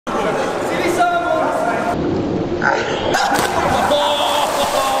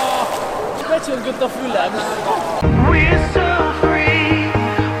Becsörgött a fülem.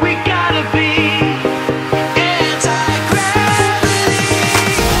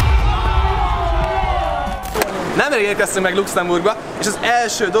 Nemrég érkeztünk meg Luxemburgba, és az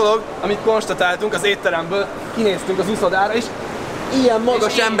első dolog, amit konstatáltunk az étteremből, kinéztünk az uszodára, és ilyen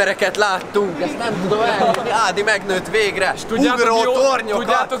magas embereket láttunk, ezt nem tudom elhinni, Ádi megnőtt végre, ugró tornyokat.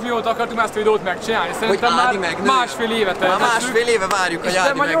 Tudjátok, mióta akartunk ezt a videót megcsinálni? Szerintem már másfél éve terveztük. Már másfél éve várjuk, hogy Ádi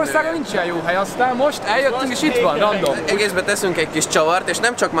megnőtt. De Magyarországon nincs ilyen jó hely, aztán most eljöttünk és itt van, random. Egészben teszünk egy kis csavart, és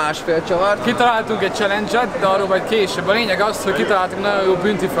nem csak másfél csavart. Kitaláltunk egy challenge-et, de arról majd később. A lényeg az, hogy kitaláltunk nagyon jó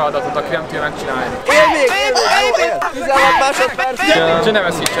bünti feladatot, aki nem tudja megcsinálni. Él! 16 másodperc! És ne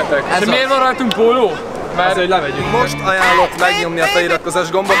veszítsetek. És miért van rajtunk póló? Mert hogy levegyük. Most ajánlott megnyomni a feliratkozás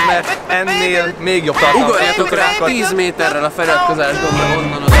gombot, mert ennél még jobb tartalmat. Ugorjatok rá 10 méterrel a feliratkozás gombra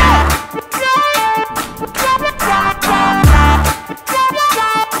onnan oda.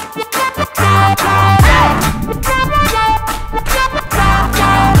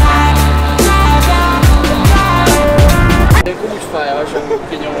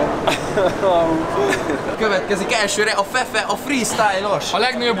 Következik elsőre a fefe, a freestyle-os. A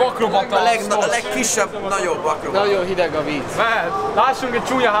legnagyobb akrobata. A legkisebb, nagyobb akrobata. Nagyon hideg a víz. Lássunk egy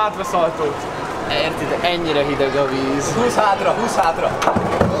csúnya hátraszaltót. Értitek, ennyire hideg a víz. Húsz hátra.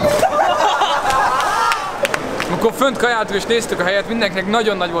 Amikor fönt kajáltuk és néztük a helyet, mindenkinek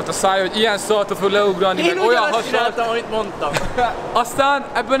nagyon nagy volt a szája, hogy ilyen szaltot fog leugrani, meg olyan hasonló. Csináltam, amit mondtam. Aztán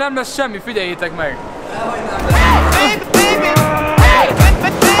ebből nem lesz semmi, figyeljétek meg.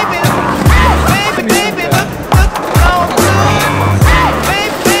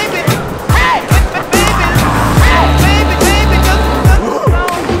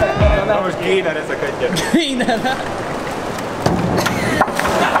 Most géner ezek egyet.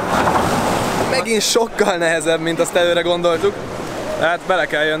 Megint sokkal nehezebb, mint azt előre gondoltuk. Hát bele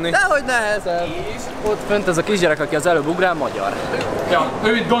kell jönni. Dehogy nehezebb. Ott fönt ez a kisgyerek, aki az előbb ugrál, magyar. Ja,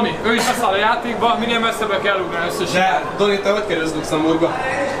 ő itt Doni, ő is beszáll a játékba, minél messzebbre kell ugrani összesen. De Doni, te hogy kerülsz Luxemburgba?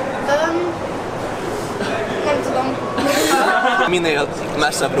 Nem tudom. Minél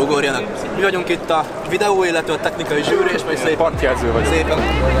messzebb ugorjanak. Mi vagyunk itt a videó, illetve a technikai zsűri, és majd szépen partjelző vagyok. Szépen.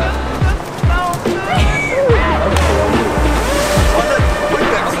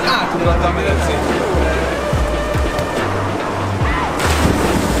 Az átugratta a medencét.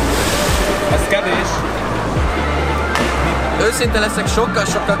 Ez kevés. Őszinte leszek, sokkal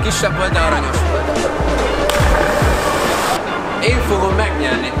kisebb volt, de aranyos volt. Én fogom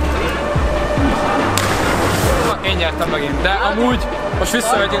megnyerni. Én nyertem megint, de amúgy most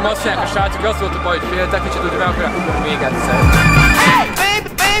visszamegyünk, azt csinálják a srácok, az volt a baj, hogy féltek, kicsit úgy meg akarják ugrani még egyszer.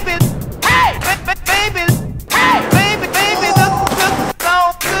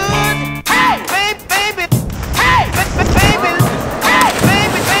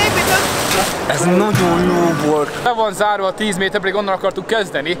 Ez nagyon jó volt. Be van zárva a 10 méter, pedig onnan akartuk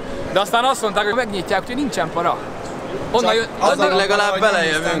kezdeni, de aztán azt mondták, hogy megnyitják, úgyhogy nincsen para. Onnan jön, azon legalább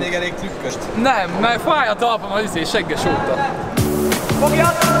belejövünk. Még elég trükköst. Nem, mert fáj a talpam az segges óta.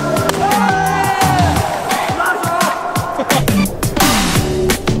 Fogja!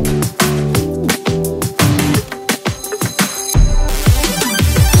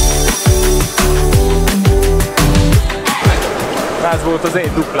 Ez volt az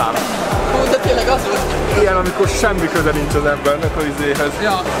én duplám. De tényleg az volt. Ilyen, amikor semmi köze nincs az embernek az izéhez.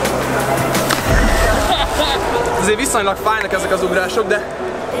 Ja. Azért viszonylag fájnak ezek az ugrások, de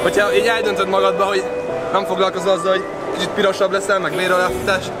hogyha így eldöntöd magadba, hogy nem foglalkozol azzal, hogy kicsit pirosabb leszel, meg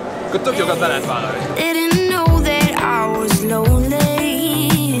véralapítás, akkor tök jókat be lehet vállalni.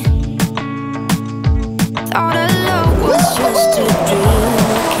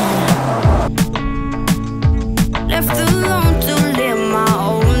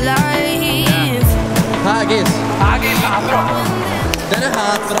 Hágész hátra! De ne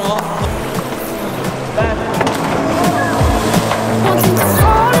hátra!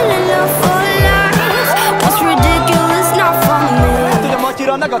 Tudja,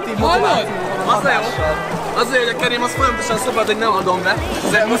 Matyira negatív motiváció. Azért, hogy a Kerém az folyamatosan szabad, hogy nem adom be.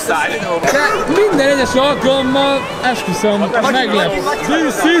 Ez muszáj. De minden egyes alkalommal esküszöm, meglep.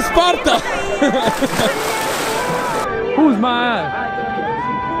 Szí Sparta! Húzd már el!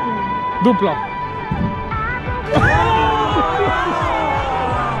 Dupla!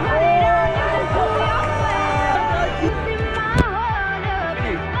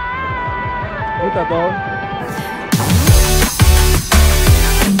 Mutatom!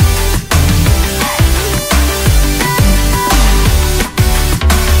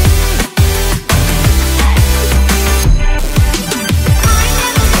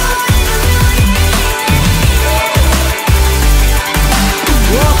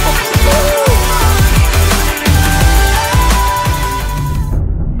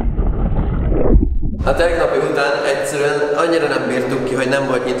 derült ki, hogy nem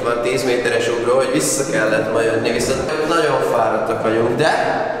volt nyitva a 10 méteres ugró, hogy vissza kellett ma jönni, viszont nagyon fáradtak vagyunk,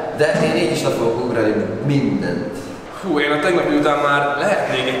 de én így is le fogok ugrani mindent. Hú, én a tegnapi után már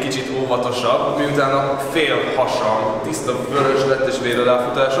lehetnék egy kicsit óvatosabb, miután a fél hasam tiszta vörös lett és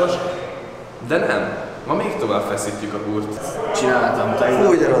véradáfutásos, de nem. Ma még tovább feszítjük a búrt. Csináltam tegnap.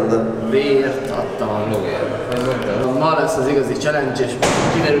 Fúj, de ronda. Vért adtam a logért. Ma lesz az igazi challenge, és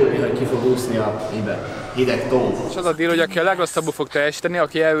kiderülni, hogy ki fog úszni a hideg tó. És az a díl, hogy aki a legrosszabbul fog teljesíteni,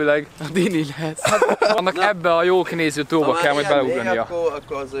 aki elvileg a Dini lesz. Annak ebbe a jó kinéző tóba kell majd beleugrania.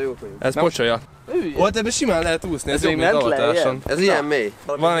 Akkor az a jó könyv. Ez pocsolya. Ott ebben simán lehet úszni, ez jobb, mint avatáson. Ez ilyen mély.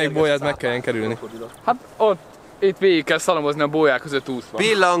 Van egy bóját, meg kelljen kerülni. Hát ott, itt végig kell szalamozni a bóják között úszva.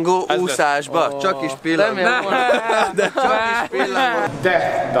 Pillangó úszásba, csak is pillangó. De csak is pillangó.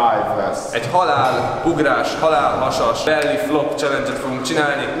 Death dive lesz. Egy halál, ugrás, halál, hasas, Bellyflop challenge-et fogunk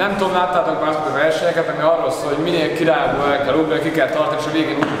csinálni. Nem tudom, láttátok már azokat a versenyeket, ami arról szól, hogy minél királyból el kell ugrani, ki kell tartani, és a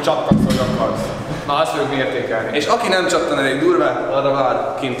végén úgy csattansz, hogy akarsz. Na, azt fogjuk értékelni. És aki nem csattan elég durván, arra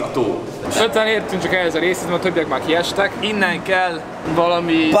vár kint a tó. 50 értünk csak ehhez a részhez, mert a többiek már kiestek. Innen kell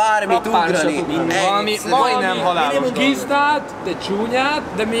valami... Bármit ugrani. Valami majdnem halálos. Gizdát, de csúnyát,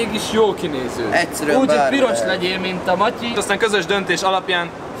 de mégis jó kinéző. Egyszerűen Úgy, hogy bármi. piros legyél, mint a Matyi. Aztán közös döntés alapján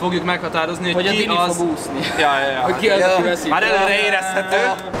fogjuk meghatározni, Hogy a ki Dini az... fog úszni. Ja. Hogy ki az, aki veszik. Már előre érezhető.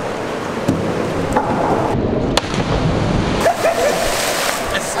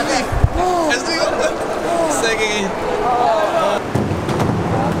 Ez mi volt? Szegény.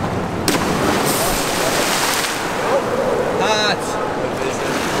 Hát...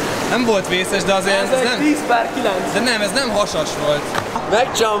 Nem volt vészes, de azért ez nem... 10/9. De nem, ez nem hasas volt.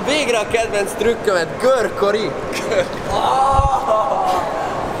 Megcsinálom végre a kedvenc trükkömet, görkori.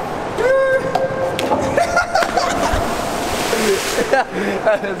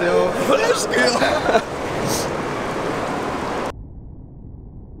 Ez jó.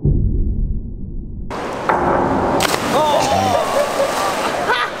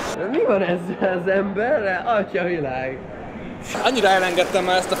 Mi van ezzel az emberrel? Atya világ. Annyira elengedtem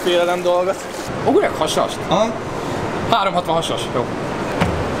már ezt a félelem dolgot. Ugrják hasast? Aha. 360 hasas. Jó.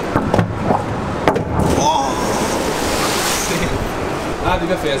 Ádi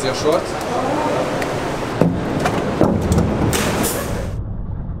befejezi a sort.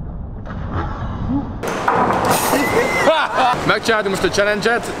 Megcsináltuk most a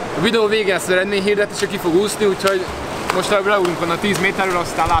challenge-et, a videó végén ezt az eredményhirdetésre ki fog úszni, úgyhogy most leugrunk van a 10 méterről,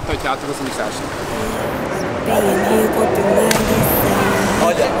 aztán láthatjátok az úszást.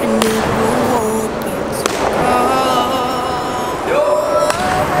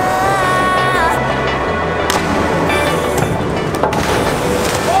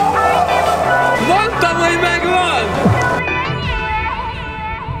 Mondtam, hogy megvan!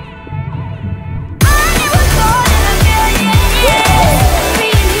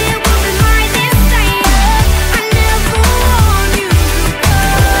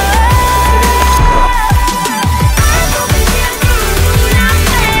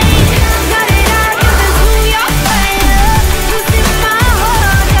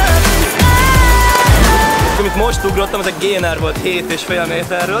 Most ugrottam, ez egy géner volt 7,5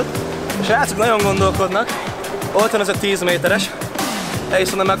 méterről, és a srácok nagyon gondolkodnak, ott van ez a 10 méteres,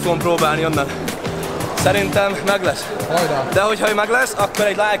 és onnan meg fogom próbálni onnan. Szerintem meg lesz. Hajrá! De hogyha meg lesz, akkor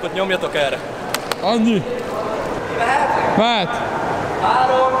egy lájkot nyomjatok erre. Annyi! Mehet!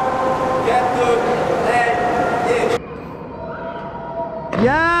 3, 2, 1, és...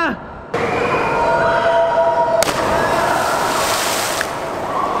 Yeah!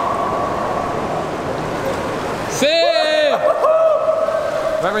 Szép!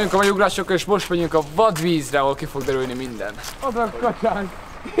 Meg vagyunk a mai ugrásokkal, és most megyünk a vadvízre, ahol ki fog derülni minden. Az a kacsánk!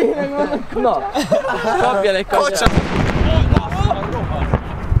 Na, kapjál egy kacsát.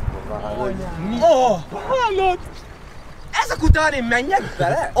 Hallod? Ezek után én menjek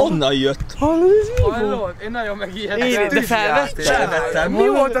bele? Onnan jött. Hallod? Én nagyon megijedtem. De felvettem? Mi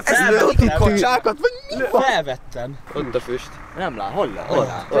volt a Felvettem kocsákat, vagy mi? Felvettem. Ott a füst. Nem lát, hol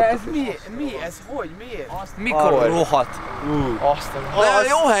lát? De ez mi? Ez hogy? Miért? Mikor? Rohadt. De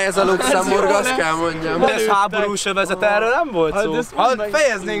jó hely ez a Luxemburg, azt kell mondjam. De ez háborús övezet, erről nem volt szó. Ha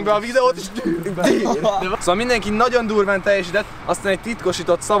fejeznénk be a videót, és Szóval mindenki nagyon durván teljesített, aztán egy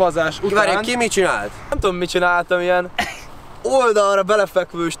titkosított szavazás után... Várj, ki mit csinált? Nem tudom, mit csináltam, ilyen oldalra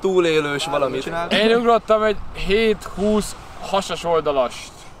belefekvős, túlélős valamit. Én ugrottam egy 7-20 hasas oldalast.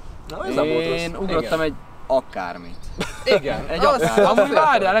 Na, ez nem volt rossz. Én ugrottam egy akármit. Igen, egy akár. Amúgy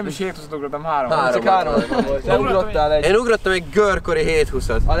várjál, nem is 7-20-at ugrottam, 3. Három. Csak 3 volt. Te ugrottál egy... Én ugrottam egy görkori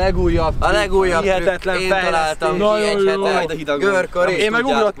 720-at. A legújabb. A legújabb hihetetlen trükk, én találtam ki fejlesztés. egy Nagyon jó. hete. Görkori. Én meg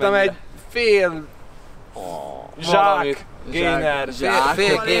ugrottam egy fél zsák Gainer.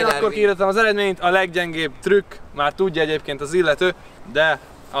 Fél Én akkor kiírtam az eredményt, a leggyengébb trükk, már tudja egyébként az illető, de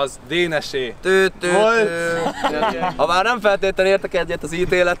az Dénesé. Ha már nem feltétlenül értek egyet az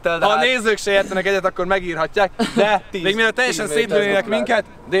ítélettel, de ha a nézők se értenek egyet, akkor megírhatják, de még mielőtt teljesen szétlőnének minket,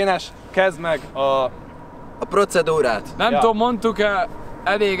 Dénes, kezd meg a procedúrát. Nem tudom, mondtuk-e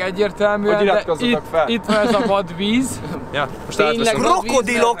elég egyértelműen, de itt van ez a vadvíz. Ja, most tényleg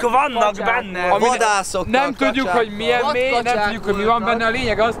krokodilok vannak benne! Vadászok. Nem tudjuk, hogy milyen mély, nem tudjuk, hogy mi van benne. A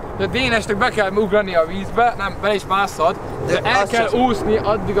lényeg az, hogy a Dénesnek be kell ugrani a vízbe, nem, bele is mászhat, de el kell úszni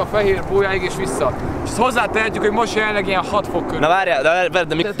addig a fehér bójáig és vissza. És hozzátehetjük, hogy most jelenleg ilyen 6 fok körül. Na várjál,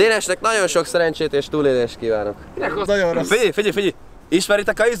 de mi... Dénesnek nagyon sok szerencsét és túlélést kívánok. Nagyon rossz. Figyelj!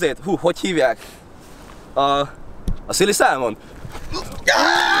 Ismeritek a izét? Hú, hogy hívják? A Silly Salmon?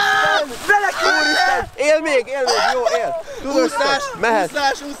 Él még, jó, él. Úszás, mehet.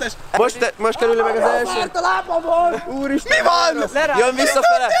 Most kerül meg az első. A lábamon! Úristen. Mi van? Jön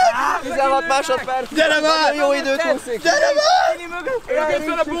visszafele. 16 másodperc. Gyere már! Jó időt húszik. Gyere már!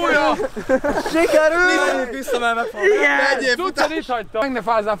 Köszön a búja! Sikerül! Vissza már megfog. Tudtad is hagyta. Meg ne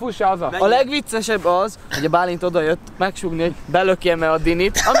fázzál, fussál haza. A legviccesebb az, hogy a Bálint odajött megsúgni, hogy belökjem-e a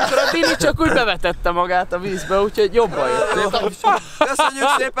dinit, amikor a dini csak úgy bevetette magát a vízbe, úgyhogy jobban jött. Köszönjük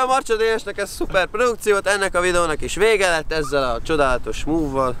szépen Marcsa Dénesnek ezt szuper produkciót, ennek a videónak is vége lett ezzel a csodálatos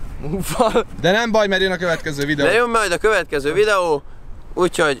move-val. De nem baj, mert jön a következő videó. De jön majd a következő videó,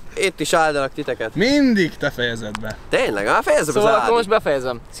 úgyhogy itt is áldalak titeket. Mindig te fejezed be. Tényleg, már fejezzük az Szóval Ádi. akkor most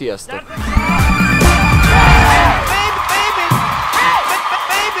befejezem. Sziasztok!